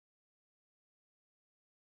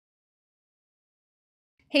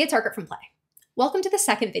Hey, it's Margaret from Play. Welcome to the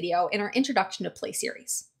second video in our Introduction to Play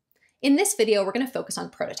series. In this video, we're going to focus on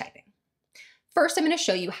prototyping. First, I'm going to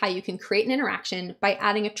show you how you can create an interaction by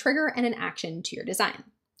adding a trigger and an action to your design.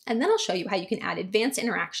 And then I'll show you how you can add advanced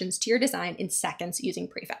interactions to your design in seconds using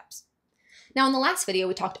prefabs. Now, in the last video,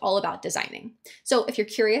 we talked all about designing. So if you're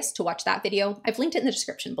curious to watch that video, I've linked it in the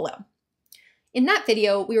description below. In that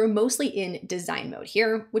video, we were mostly in design mode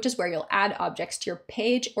here, which is where you'll add objects to your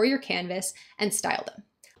page or your canvas and style them.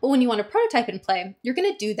 But when you want to prototype in Play, you're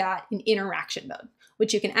going to do that in interaction mode,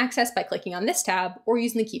 which you can access by clicking on this tab or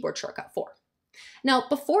using the keyboard shortcut 4. Now,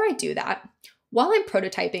 before I do that, while I'm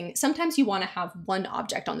prototyping, sometimes you want to have one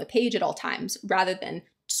object on the page at all times rather than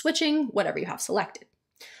switching whatever you have selected.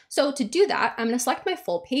 So to do that, I'm going to select my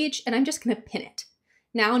full page and I'm just going to pin it.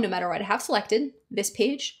 Now, no matter what I have selected, this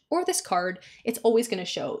page or this card, it's always going to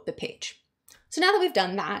show the page. So now that we've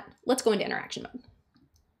done that, let's go into interaction mode.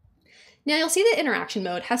 Now you'll see that interaction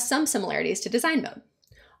mode has some similarities to design mode.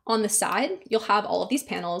 On the side, you'll have all of these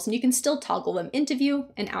panels and you can still toggle them into view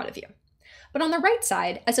and out of view. But on the right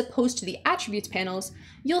side, as opposed to the attributes panels,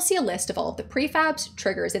 you'll see a list of all of the prefabs,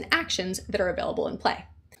 triggers, and actions that are available in Play.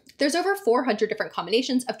 There's over 400 different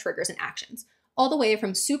combinations of triggers and actions, all the way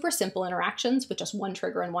from super simple interactions with just one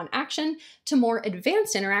trigger and one action to more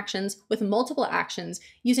advanced interactions with multiple actions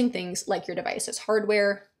using things like your device's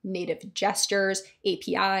hardware, native gestures,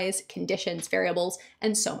 APIs, conditions, variables,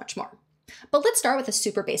 and so much more. But let's start with a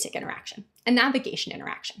super basic interaction, a navigation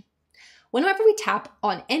interaction. Whenever we tap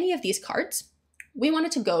on any of these cards, we want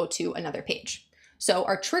it to go to another page. So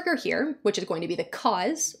our trigger here, which is going to be the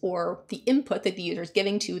cause or the input that the user is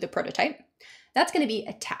giving to the prototype, that's going to be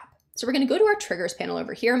a tap. So we're going to go to our triggers panel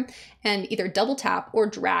over here and either double tap or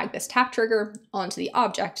drag this tap trigger onto the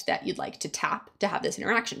object that you'd like to tap to have this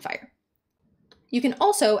interaction fire. You can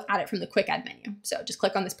also add it from the quick add menu. So just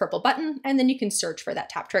click on this purple button and then you can search for that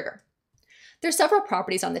tap trigger. There's several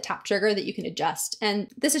properties on the tap trigger that you can adjust, and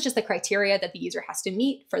this is just the criteria that the user has to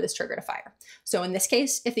meet for this trigger to fire. So in this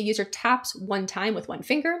case, if the user taps one time with one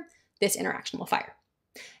finger, this interaction will fire.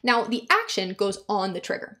 Now the action goes on the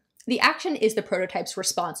trigger. The action is the prototype's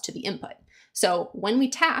response to the input. So when we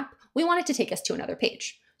tap, we want it to take us to another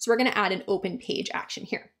page. So we're going to add an open page action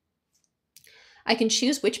here. I can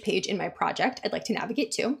choose which page in my project I'd like to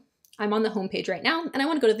navigate to. I'm on the home page right now, and I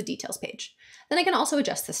want to go to the details page. Then I can also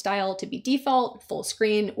adjust the style to be default, full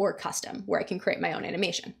screen, or custom, where I can create my own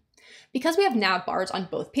animation. Because we have nav bars on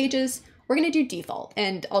both pages, we're going to do default,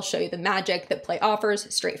 and I'll show you the magic that Play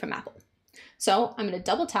offers straight from Apple. So I'm going to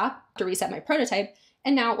double tap to reset my prototype,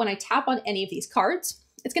 and now when I tap on any of these cards,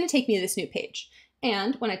 it's going to take me to this new page.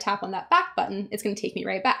 And when I tap on that back button, it's going to take me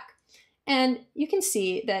right back. And you can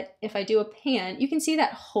see that if I do a pan, you can see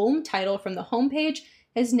that home title from the home page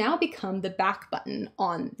has now become the back button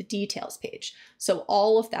on the details page. So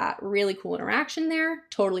all of that really cool interaction there,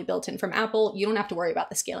 totally built in from Apple. You don't have to worry about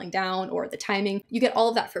the scaling down or the timing. You get all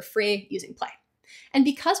of that for free using Play. And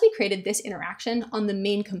because we created this interaction on the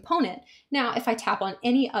main component, now if I tap on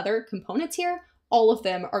any other components here, all of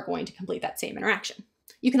them are going to complete that same interaction.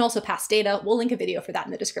 You can also pass data. We'll link a video for that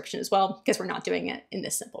in the description as well, because we're not doing it in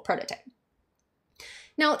this simple prototype.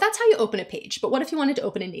 Now that's how you open a page, but what if you wanted to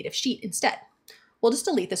open a native sheet instead? We'll just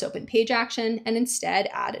delete this open page action and instead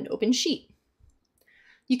add an open sheet.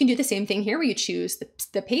 You can do the same thing here where you choose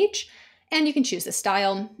the page and you can choose the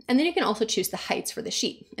style, and then you can also choose the heights for the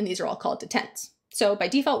sheet, and these are all called to tens. So by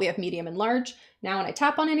default, we have medium and large. Now when I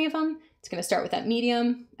tap on any of them, it's going to start with that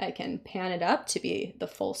medium. I can pan it up to be the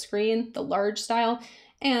full screen, the large style,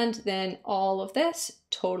 and then all of this,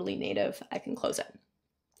 totally native, I can close it.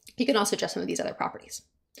 You can also adjust some of these other properties.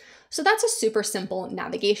 So that's a super simple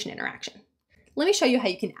navigation interaction. Let me show you how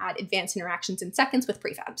you can add advanced interactions in seconds with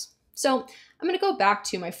prefabs. So I'm going to go back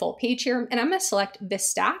to my full page here, and I'm going to select this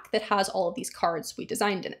stack that has all of these cards we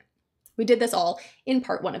designed in it. We did this all in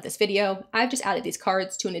part 1 of this video. I've just added these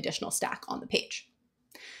cards to an additional stack on the page.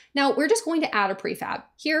 Now we're just going to add a prefab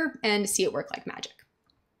here and see it work like magic.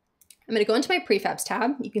 I'm going to go into my prefabs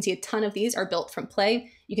tab. You can see a ton of these are built from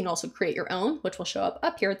Play. You can also create your own, which will show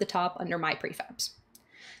up here at the top under my prefabs.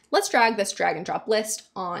 Let's drag this drag and drop list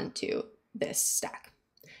onto this stack.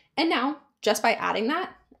 And now, just by adding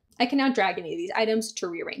that, I can now drag any of these items to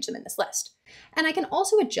rearrange them in this list. And I can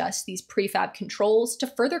also adjust these prefab controls to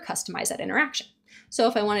further customize that interaction. So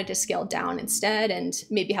if I wanted to scale down instead and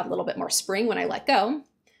maybe have a little bit more spring when I let go,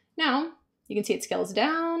 now you can see it scales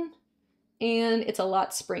down and it's a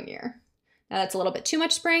lot springier. Now that's a little bit too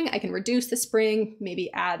much spring. I can reduce the spring,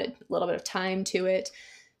 maybe add a little bit of time to it,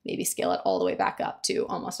 maybe scale it all the way back up to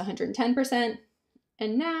almost 110%.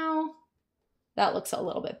 And now that looks a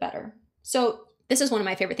little bit better. So This is one of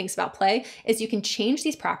my favorite things about Play is you can change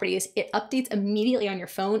these properties. It updates immediately on your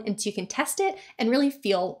phone, and so you can test it and really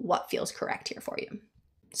feel what feels correct here for you.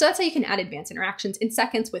 So that's how you can add advanced interactions in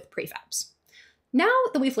seconds with prefabs. Now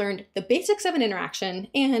that we've learned the basics of an interaction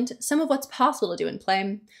and some of what's possible to do in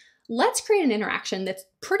Play, let's create an interaction that's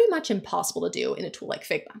pretty much impossible to do in a tool like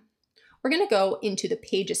Figma. We're going to go into the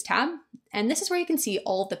Pages tab, and this is where you can see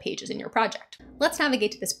all of the pages in your project. Let's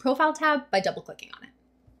navigate to this Profile tab by double-clicking on it.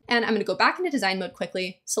 And I'm going to go back into design mode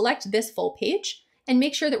quickly, select this full page, and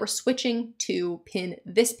make sure that we're switching to pin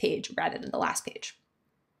this page rather than the last page.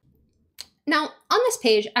 Now, on this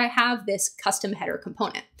page, I have this custom header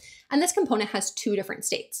component, and this component has two different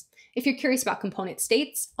states. If you're curious about component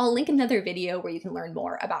states, I'll link another video where you can learn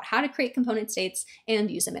more about how to create component states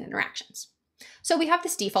and use them in interactions. So we have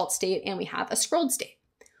this default state and we have a scrolled state.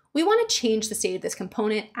 We want to change the state of this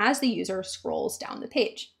component as the user scrolls down the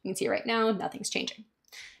page. You can see right now, nothing's changing.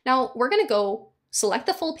 Now we're going to go select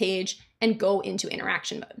the full page and go into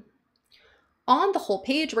interaction mode. On the whole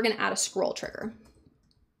page, we're going to add a scroll trigger.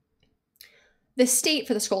 The state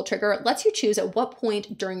for the scroll trigger lets you choose at what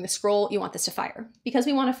point during the scroll you want this to fire. Because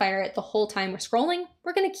we want to fire it the whole time we're scrolling,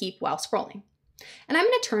 we're going to keep while scrolling. And I'm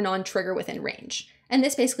going to turn on trigger within range. And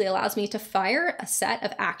this basically allows me to fire a set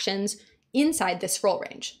of actions inside this scroll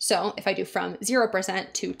range. So if I do from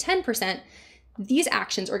 0% to 10%, these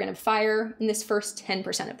actions are going to fire in this first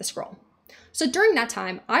 10% of the scroll. So during that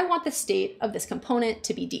time, I want the state of this component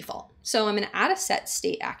to be default. So I'm going to add a set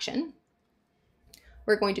state action.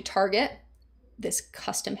 We're going to target this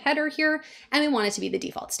custom header here, and we want it to be the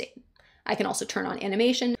default state. I can also turn on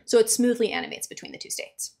animation, so it smoothly animates between the two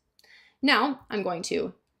states. Now I'm going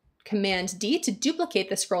to Command D to duplicate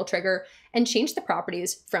the scroll trigger and change the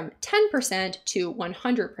properties from 10% to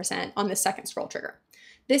 100% on the second scroll trigger.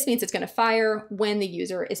 This means it's going to fire when the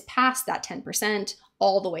user is past that 10%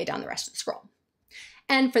 all the way down the rest of the scroll.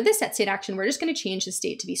 And for this set state action, we're just going to change the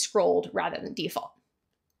state to be scrolled rather than default.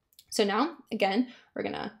 So now, again, we're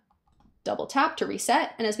going to double tap to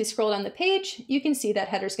reset. And as we scroll down the page, you can see that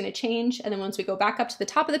header is going to change. And then once we go back up to the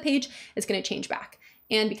top of the page, it's going to change back.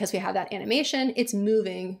 And because we have that animation, it's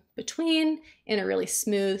moving between in a really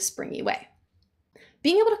smooth, springy way.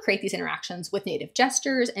 Being able to create these interactions with native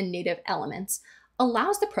gestures and native elements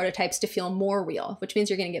allows the prototypes to feel more real, which means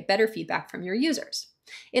you're going to get better feedback from your users.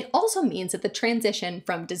 It also means that the transition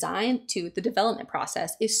from design to the development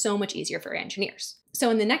process is so much easier for engineers. So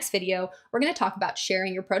in the next video, we're going to talk about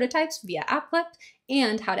sharing your prototypes via AppClip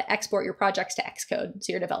and how to export your projects to Xcode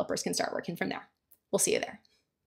so your developers can start working from there. We'll see you there.